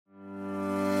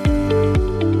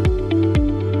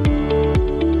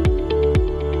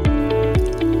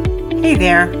Hey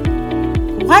there.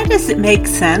 Why does it make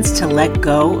sense to let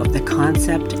go of the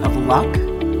concept of luck?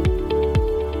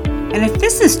 And if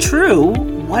this is true,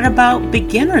 what about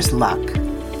beginner's luck?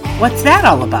 What's that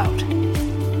all about?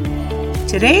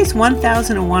 Today's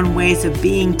 1001 Ways of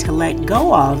Being to Let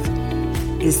Go of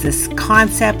is this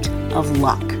concept of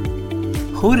luck.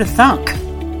 Who'd have thunk?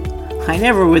 I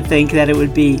never would think that it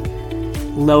would be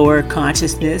lower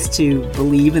consciousness to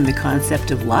believe in the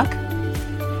concept of luck.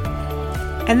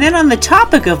 And then on the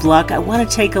topic of luck, I want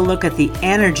to take a look at the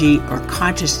energy or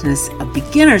consciousness of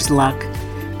beginner's luck,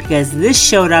 because this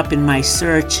showed up in my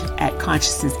search at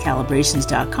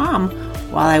consciousnesscalibrations.com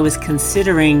while I was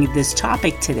considering this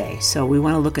topic today. So we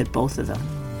want to look at both of them.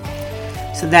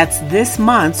 So that's this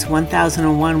month's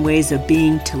 1001 Ways of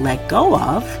Being to Let Go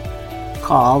of,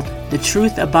 called The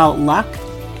Truth About Luck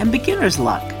and Beginner's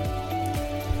Luck.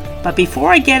 But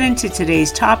before I get into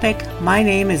today's topic, my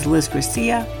name is Liz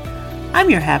Garcia. I'm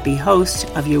your happy host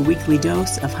of your weekly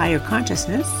dose of higher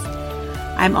consciousness.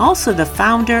 I'm also the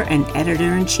founder and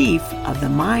editor-in-chief of the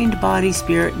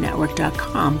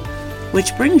MindBodySpiritNetwork.com,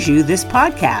 which brings you this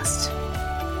podcast.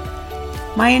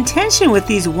 My intention with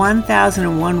these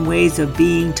 1001 Ways of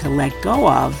Being to Let Go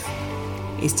of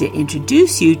is to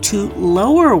introduce you to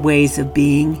lower ways of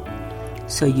being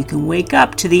so you can wake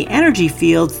up to the energy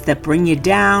fields that bring you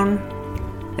down,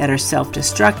 that are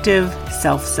self-destructive,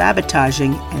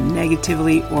 self-sabotaging, and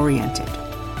negatively oriented.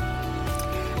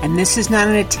 And this is not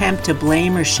an attempt to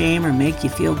blame or shame or make you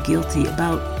feel guilty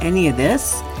about any of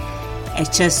this.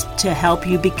 It's just to help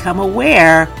you become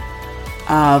aware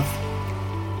of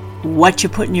what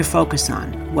you're putting your focus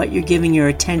on, what you're giving your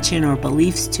attention or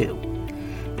beliefs to,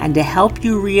 and to help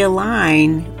you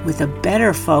realign with a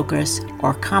better focus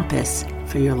or compass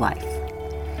for your life.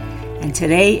 And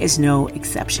today is no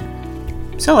exception.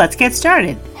 So let's get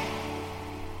started.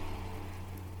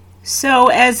 So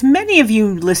as many of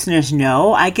you listeners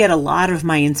know, I get a lot of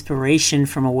my inspiration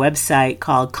from a website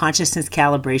called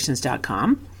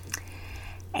consciousnesscalibrations.com.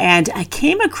 And I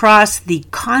came across the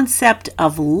concept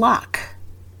of luck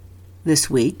this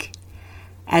week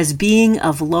as being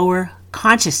of lower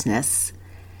consciousness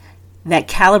that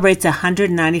calibrates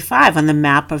 195 on the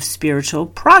map of spiritual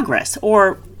progress.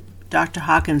 Or Dr.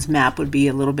 Hawkins' map would be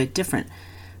a little bit different,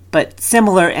 but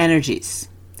similar energies.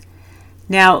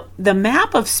 Now, the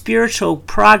map of spiritual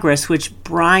progress, which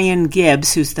Brian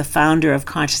Gibbs, who's the founder of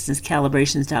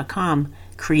ConsciousnessCalibrations.com,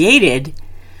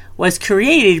 was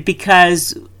created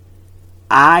because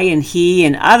I and he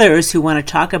and others who want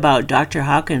to talk about Dr.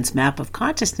 Hawkins' map of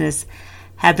consciousness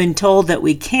have been told that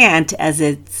we can't, as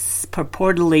it's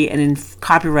purportedly an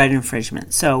copyright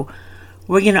infringement. So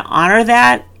we're going to honor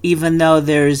that, even though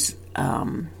there's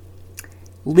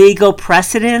legal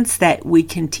precedents that we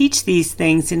can teach these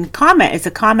things in comment. It's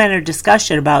a comment or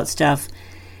discussion about stuff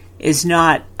is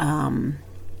not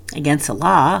against the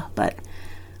law, but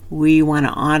we want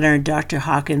to honor Dr.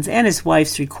 Hawkins and his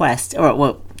wife's request,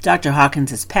 Dr. Hawkins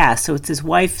has passed, so it's his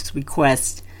wife's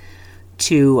request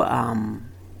to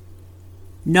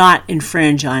not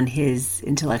infringe on his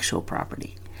intellectual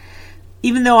property.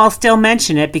 Even though I'll still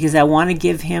mention it because I want to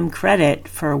give him credit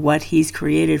for what he's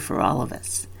created for all of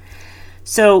us.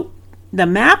 So the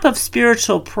map of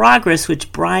spiritual progress,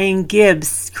 which Brian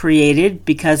Gibbs created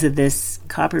because of this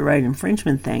copyright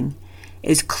infringement thing,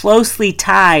 is closely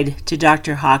tied to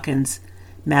Dr. Hawkins'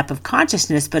 map of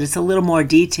consciousness, but it's a little more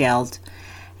detailed.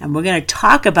 And we're going to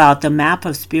talk about the map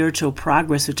of spiritual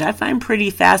progress, which I find pretty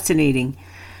fascinating,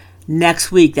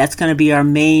 next week. That's going to be our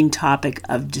main topic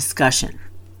of discussion.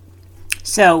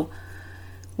 So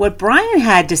what Brian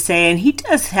had to say, and he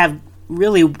does have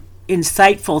really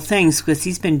insightful things because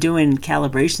he's been doing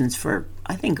calibrations for,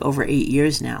 I think, over 8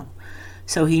 years now.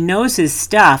 So he knows his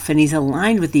stuff, and he's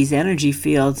aligned with these energy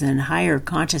fields and higher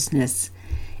consciousness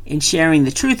in sharing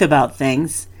the truth about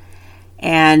things.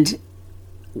 And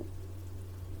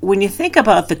when you think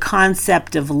about the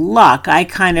concept of luck, I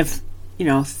kind of,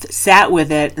 sat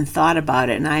with it and thought about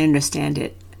it, and I understand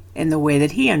it in the way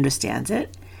that he understands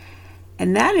it.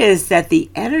 And that is that the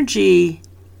energy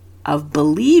of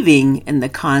believing in the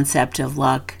concept of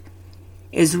luck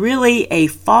is really a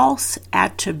false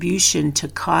attribution to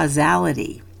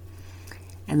causality.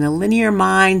 And the linear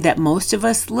mind that most of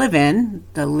us live in,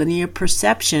 the linear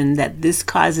perception that this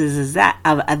causes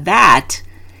that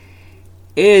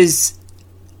is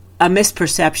a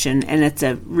misperception, and it's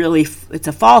a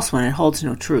false one. It holds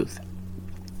no truth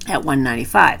at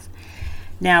 195.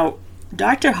 Now,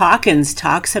 Dr. Hawkins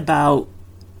talks about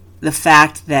the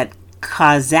fact that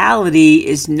causality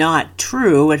is not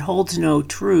true. It holds no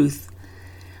truth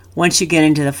once you get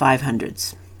into the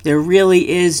 500s. There really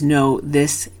is no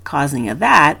this causing of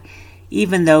that.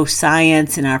 even though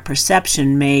science and our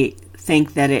perception may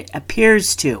think that it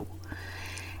appears to.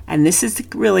 And this is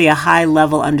really a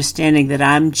high-level understanding that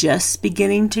I'm just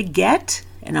beginning to get,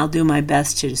 and I'll do my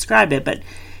best to describe it. But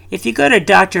if you go to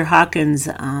Dr. Hawkins'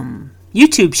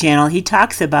 YouTube channel, he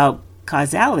talks about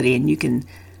causality, and you can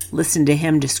listen to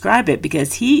him describe it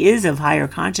because he is of higher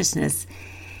consciousness.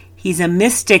 He's a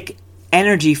mystic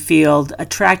energy field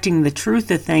attracting the truth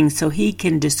of things so he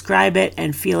can describe it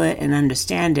and feel it and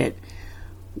understand it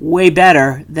way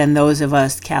better than those of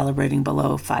us calibrating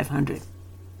below 500.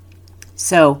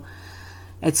 So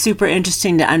it's super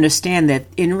interesting to understand that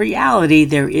in reality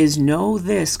there is no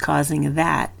this causing a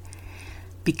that,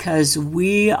 because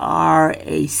we are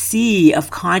a sea of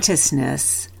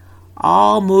consciousness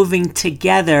all moving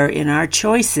together in our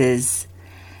choices,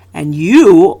 and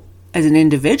you as an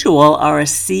individual are a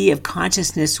sea of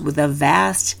consciousness with a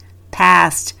vast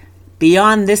past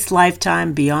beyond this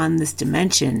lifetime, beyond this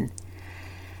dimension.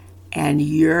 And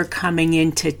you're coming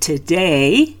into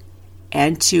today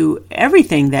and to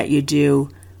everything that you do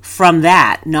from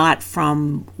that, not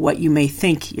from what you may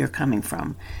think you're coming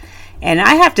from. And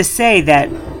I have to say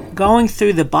that going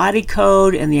through the body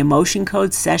code and the emotion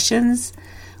code sessions,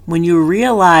 when you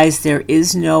realize there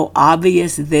is no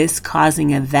obvious this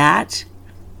causing a that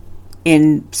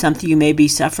in something you may be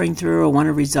suffering through or want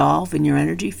to resolve in your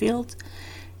energy field,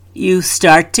 you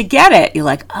start to get it. You're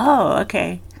like, oh,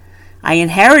 okay. I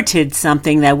inherited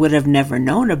something that I would have never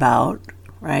known about,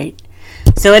 right?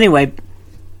 So anyway,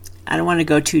 I don't want to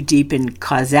go too deep in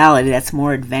causality. That's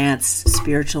more advanced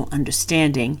spiritual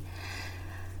understanding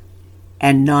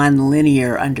and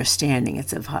non-linear understanding.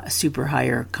 It's of super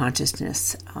higher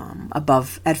consciousness,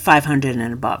 above at 500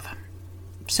 and above.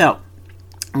 So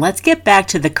let's get back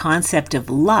to the concept of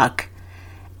luck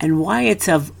and why it's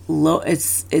of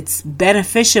it's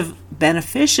beneficial.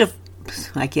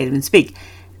 I can't even speak.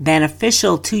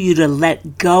 Beneficial to you to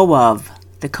let go of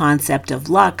the concept of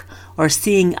luck or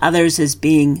seeing others as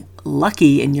being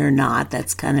lucky and you're not.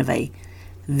 That's kind of a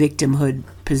victimhood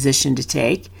position to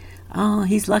take. Oh,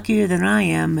 he's luckier than I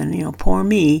am, and poor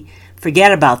me.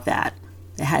 Forget about that.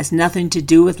 It has nothing to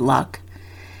do with luck.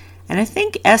 And I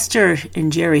think Esther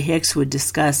and Jerry Hicks would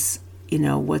discuss,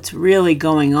 what's really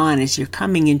going on is you're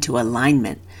coming into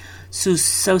alignment. So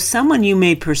someone you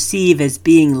may perceive as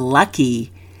being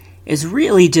lucky is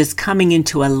really just coming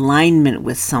into alignment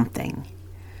with something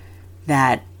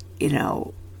that,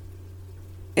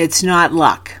 it's not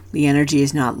luck. The energy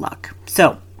is not luck.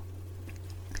 So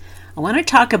I want to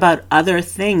talk about other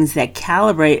things that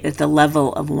calibrate at the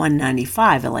level of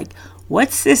 195. Like,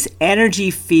 what's this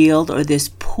energy field or this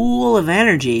pool of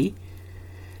energy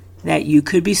that you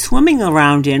could be swimming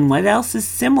around in? What else is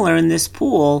similar in this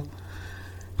pool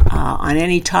on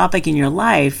any topic in your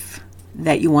life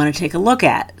that you want to take a look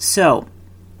at? So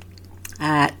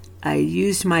I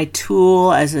used my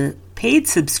tool as a paid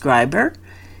subscriber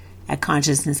at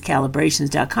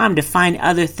consciousnesscalibrations.com to find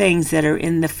other things that are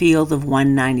in the field of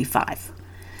 195.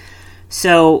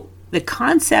 So the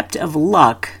concept of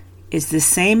luck is the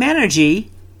same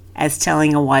energy as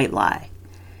telling a white lie.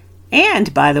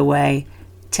 And, by the way,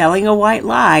 telling a white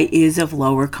lie is of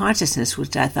lower consciousness,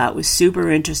 which I thought was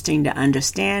super interesting to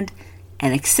understand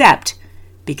and accept,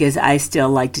 because I still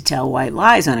like to tell white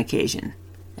lies on occasion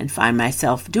and find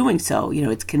myself doing so.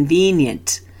 It's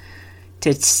convenient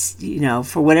to,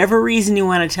 for whatever reason you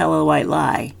want to tell a white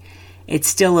lie, it's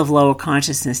still of lower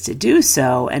consciousness to do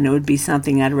so, and it would be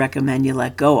something I'd recommend you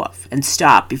let go of and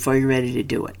stop before you're ready to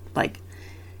do it. Like,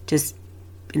 just,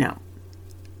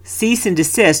 cease and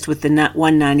desist with the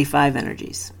 195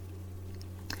 energies.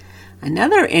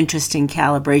 Another interesting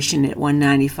calibration at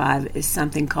 195 is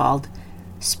something called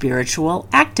spiritual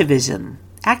activism,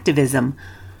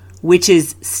 which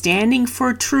is standing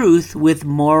for truth with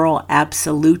moral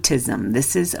absolutism.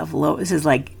 This is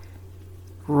like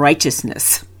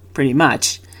righteousness, pretty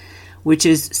much, which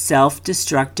is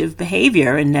self-destructive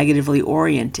behavior and negatively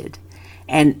oriented,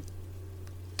 and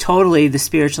totally the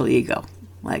spiritual ego.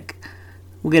 Like,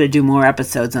 we're going to do more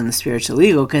episodes on the spiritual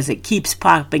ego because it keeps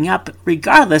popping up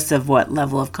regardless of what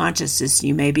level of consciousness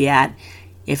you may be at.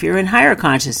 If you're in higher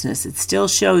consciousness, it still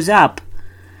shows up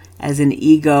as an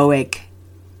egoic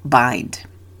bind.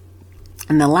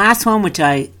 And the last one, which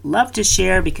I love to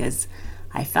share because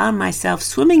I found myself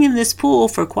swimming in this pool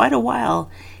for quite a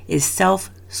while, is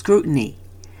self-scrutiny.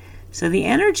 So the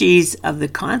energies of the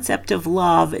concept of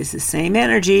love is the same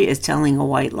energy as telling a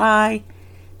white lie,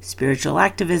 spiritual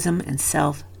activism, and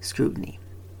self-scrutiny.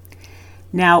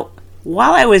 Now,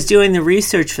 while I was doing the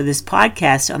research for this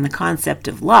podcast on the concept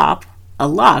of luck,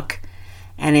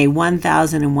 and a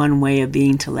 1001 way of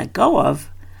being to let go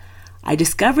of, I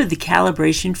discovered the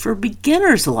calibration for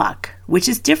beginner's luck, which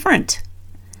is different.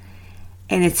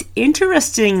 And it's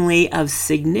interestingly of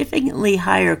significantly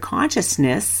higher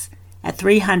consciousness at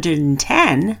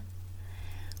 310,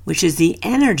 which is the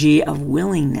energy of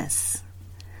willingness.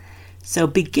 So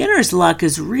beginner's luck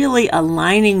is really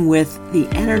aligning with the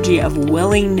energy of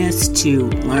willingness to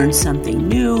learn something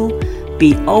new,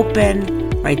 be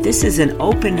open, right? This is an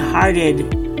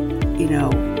open-hearted,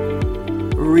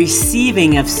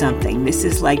 receiving of something. This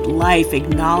is like life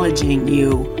acknowledging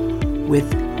you with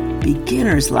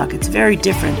beginner's luck. It's very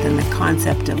different than the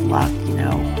concept of luck,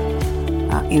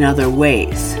 in other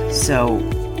ways. So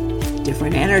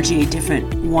different energy,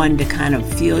 different one to kind of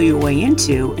feel your way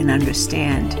into and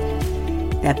understand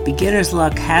that beginner's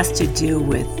luck has to do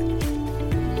with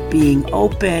being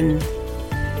open,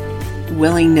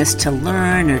 willingness to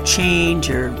learn or change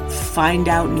or find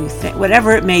out new things.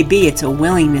 Whatever it may be, it's a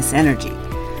willingness energy.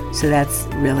 So that's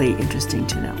really interesting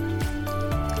to know.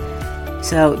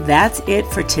 So that's it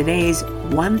for today's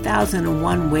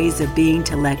 1001 Ways of Being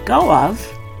to Let Go Of.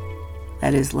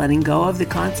 That is letting go of the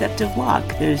concept of luck.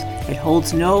 It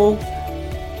holds no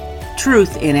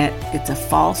truth in it. It's a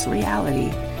false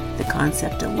reality, the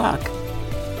concept of luck.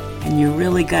 And you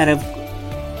really got to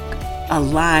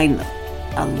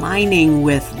aligning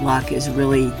with luck is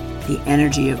really the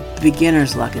energy of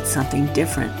beginner's luck. It's something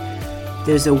different.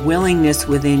 There's a willingness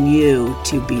within you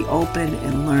to be open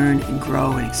and learn and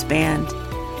grow and expand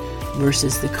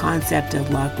versus the concept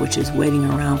of luck, which is waiting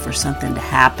around for something to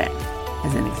happen,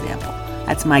 as an example.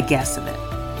 That's my guess of it.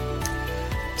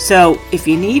 So if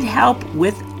you need help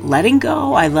with letting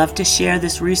go, I love to share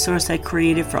this resource I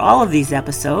created for all of these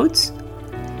episodes.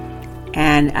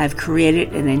 And I've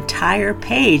created an entire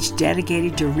page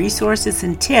dedicated to resources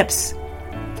and tips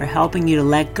for helping you to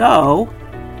let go,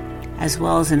 as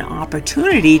well as an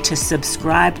opportunity to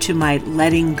subscribe to my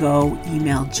Letting Go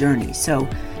email journey. So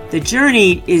the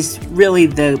journey is really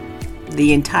the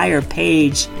entire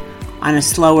page on a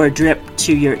slower drip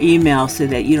to your email so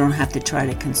that you don't have to try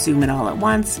to consume it all at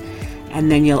once. And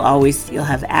then you'll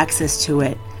have access to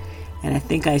it. And I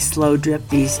think I slow drip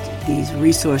these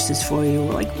resources for you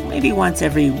like maybe once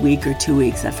every week or 2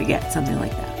 weeks. I forget, something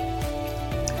like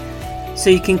that.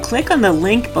 So you can click on the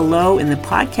link below in the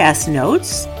podcast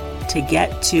notes to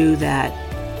get to that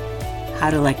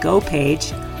How to Let Go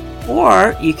page.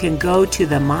 Or you can go to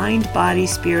the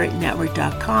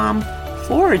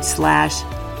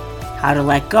mindbodyspiritnetwork.com/How to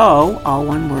Let Go, all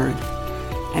one word,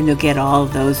 and you'll get all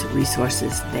of those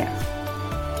resources there.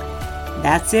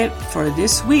 That's it for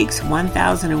this week's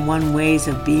 1001 Ways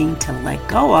of Being to Let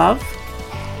Go Of.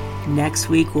 Next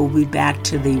week, we'll be back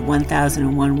to the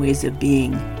 1001 Ways of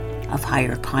Being of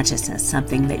Higher Consciousness,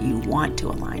 something that you want to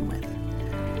align with.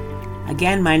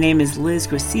 Again, my name is Liz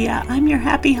Gracia. I'm your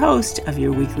happy host of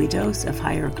your weekly dose of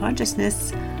higher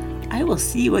consciousness. I will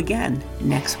see you again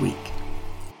next week.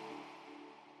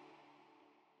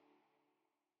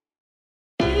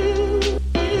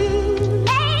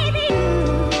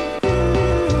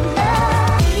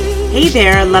 Hey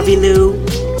there, Lovey Lou.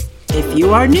 If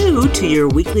you are new to your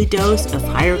weekly dose of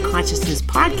Higher Consciousness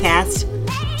podcast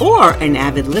or an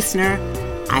avid listener,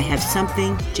 I have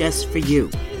something just for you.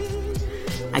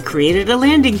 I created a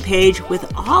landing page with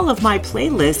all of my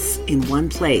playlists in one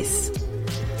place.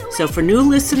 So for new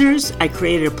listeners, I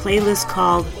created a playlist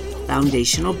called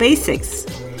Foundational Basics.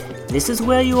 This is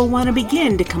where you will want to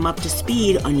begin to come up to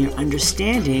speed on your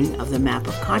understanding of the map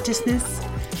of consciousness,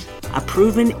 a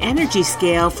proven energy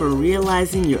scale for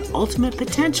realizing your ultimate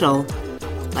potential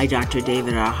by Dr.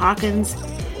 David R. Hawkins,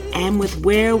 and with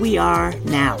where we are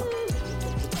now.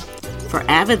 For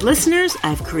avid listeners,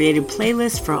 I've created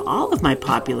playlists for all of my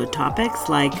popular topics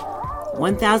like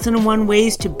 1001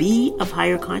 Ways to Be of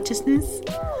Higher Consciousness,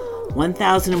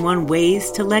 1001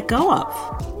 Ways to Let Go Of.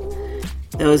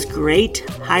 Those great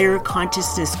higher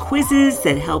consciousness quizzes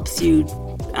that helps you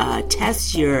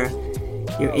test your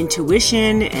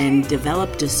intuition and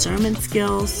develop discernment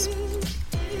skills,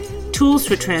 tools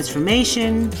for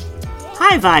transformation,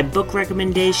 high vibe book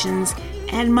recommendations,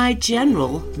 and my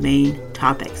general main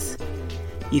topics.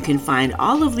 You can find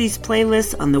all of these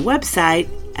playlists on the website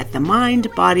at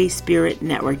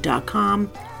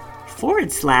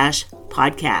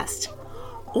themindbodyspiritnetwork.com/podcast.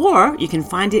 Or you can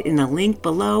find it in a link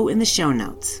below in the show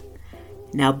notes.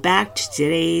 Now back to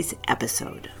today's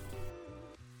episode.